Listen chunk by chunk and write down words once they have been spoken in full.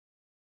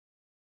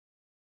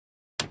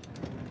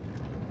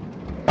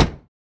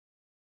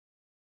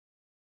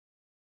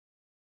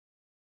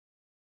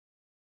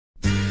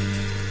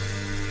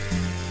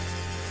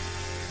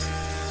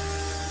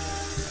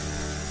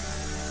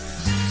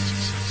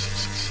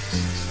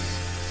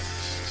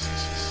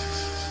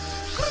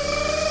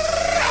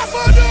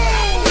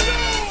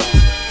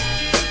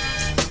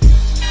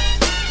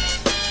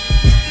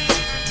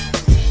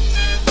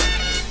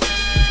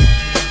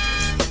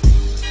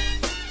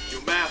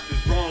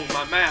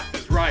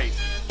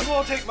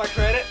won't take my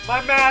credit.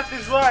 My math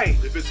is right.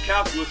 If it's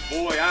calculus,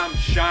 boy, I'm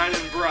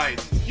shining bright.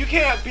 You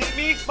can't beat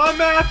me. My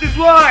math is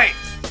right.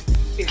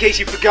 In case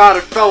you forgot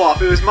or fell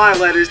off, it was my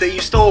letters that you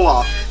stole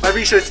off. My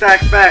research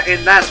stacked fat,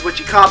 and that's what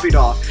you copied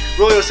off.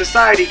 Royal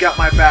Society got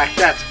my back,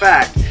 that's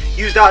fact.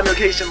 Use dot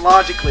notation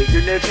logically,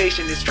 your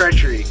notation is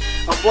treachery.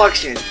 A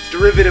fluxion,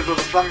 derivative of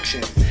a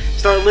function.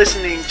 Start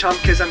listening, chump,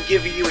 cause I'm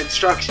giving you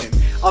instruction.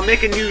 I'll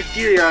make a new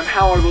theory on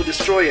how I will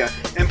destroy ya,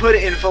 and put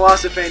it in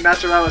Philosophiae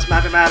Naturalis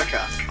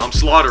Mathematica. I'm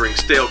slaughtering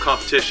stale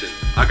competition.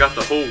 I got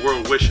the whole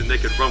world wishing they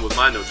could run with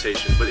my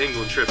notation, but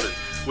England tripping.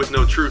 With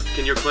no truth,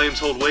 can your claims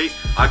hold weight?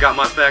 I got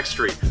my facts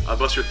straight. I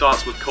bust your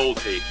thoughts with cold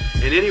hate.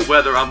 In any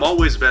weather, I'm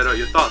always better,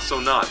 your thoughts so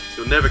not.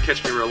 You'll never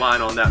catch me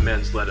relying on that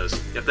man's letters.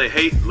 If they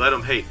hate, let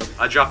them hate.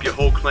 I drop your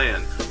whole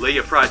clan. Lay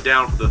your pride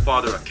down for the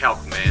father of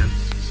calc, man.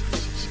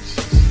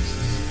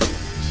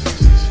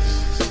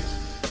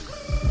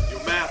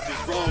 Your math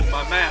is wrong,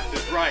 my math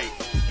is right.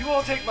 You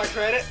won't take my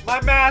credit.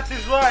 My math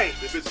is right.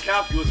 If it's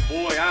calculus,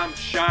 boy, I'm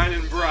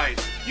shining bright.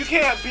 You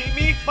can't beat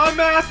me. My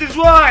math is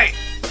right.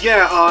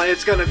 Yeah,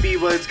 it's gonna be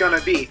what it's gonna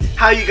be.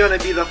 How you gonna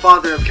be the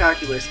father of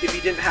calculus if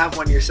you didn't have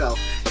one yourself?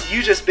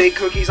 You just bake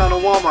cookies on a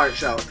Walmart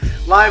shelf.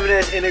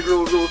 Leibniz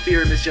integral rule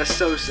theorem is just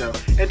so-so.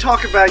 And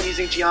talk about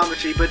using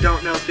geometry, but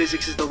don't know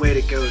physics is the way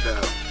to go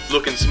though.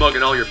 Looking smug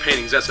in all your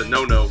paintings, that's a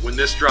no-no. When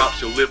this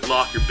drops, you'll live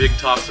lock, your big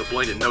talk's a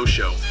blatant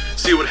no-show.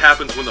 See what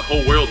happens when the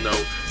whole world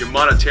know. Your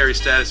monetary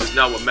status is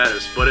not what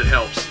matters, but it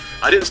helps.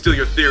 I didn't steal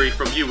your theory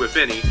from you, if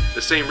any.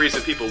 The same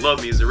reason people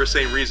love me is the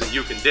same reason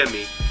you condemn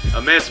me.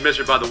 A man's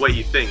measured by the way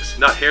he thinks,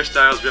 not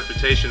hairstyles,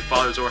 reputation,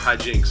 fathers, or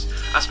hijinks.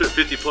 I spent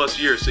 50 plus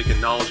years seeking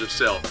knowledge of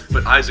self,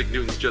 but Isaac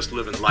Newton's just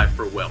living life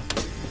for wealth.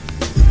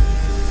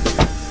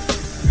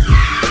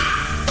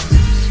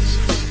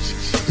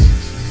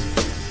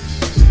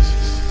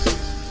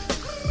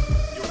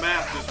 Your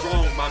math is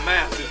wrong, my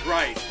math is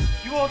right.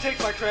 You won't take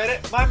my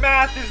credit. My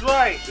math is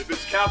right. If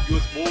it's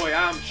calculus, boy,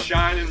 I'm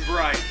shining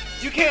bright.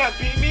 You can't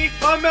beat me.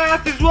 My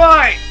math is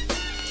right.